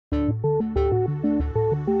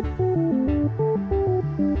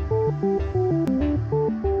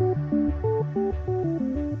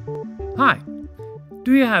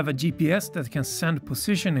Do you have a GPS that can send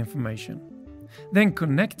position information? Then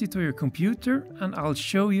connect it to your computer and I'll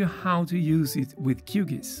show you how to use it with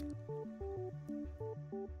QGIS.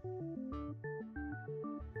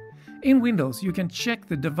 In Windows, you can check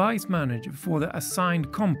the device manager for the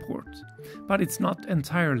assigned COM port, but it's not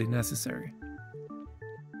entirely necessary.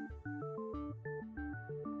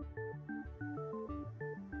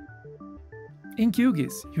 In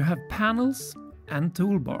QGIS, you have panels and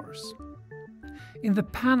toolbars. In the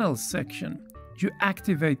Panels section, you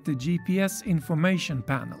activate the GPS Information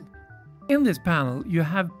panel. In this panel, you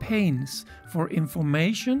have panes for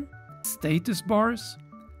information, status bars,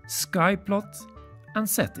 skyplot, and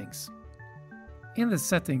settings. In the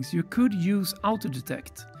settings, you could use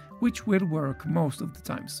auto-detect, which will work most of the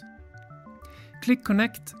times. Click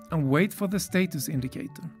Connect and wait for the status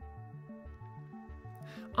indicator.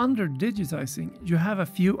 Under digitizing, you have a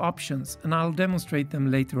few options and I'll demonstrate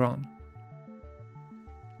them later on.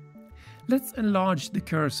 Let's enlarge the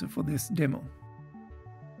cursor for this demo.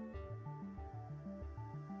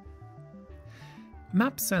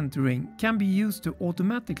 Map centering can be used to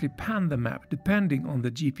automatically pan the map depending on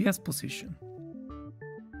the GPS position.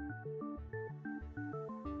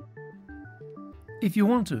 If you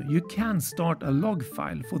want to, you can start a log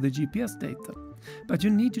file for the GPS data, but you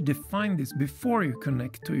need to define this before you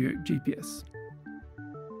connect to your GPS.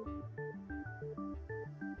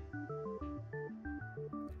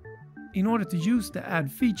 In order to use the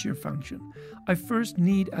Add Feature function, I first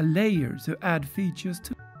need a layer to add features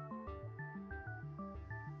to.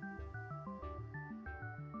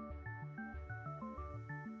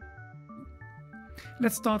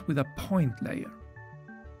 Let's start with a point layer.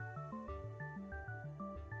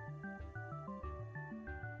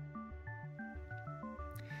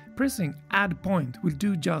 Pressing Add Point will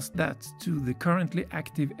do just that to the currently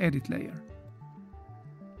active edit layer.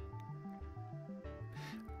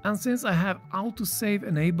 And since I have autosave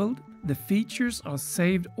enabled, the features are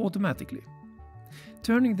saved automatically.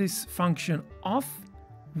 Turning this function off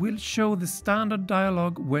will show the standard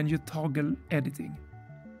dialog when you toggle editing.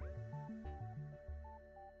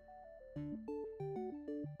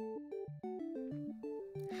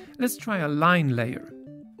 Let's try a line layer.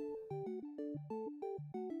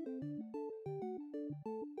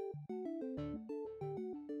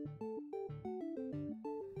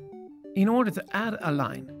 In order to add a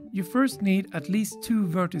line, you first need at least 2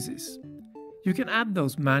 vertices. You can add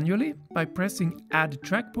those manually by pressing Add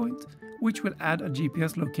Track Point, which will add a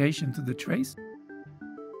GPS location to the trace.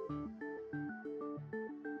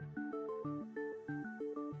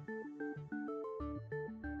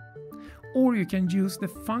 Or you can use the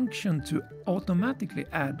function to automatically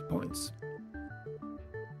add points.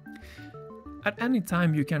 At any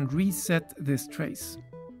time you can reset this trace.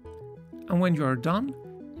 And when you are done,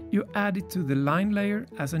 you add it to the line layer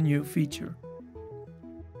as a new feature.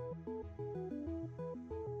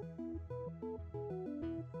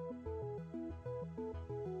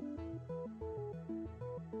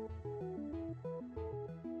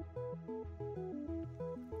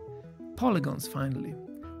 Polygons, finally,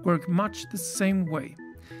 work much the same way,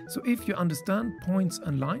 so if you understand points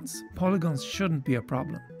and lines, polygons shouldn't be a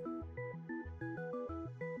problem.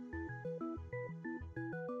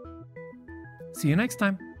 See you next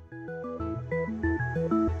time!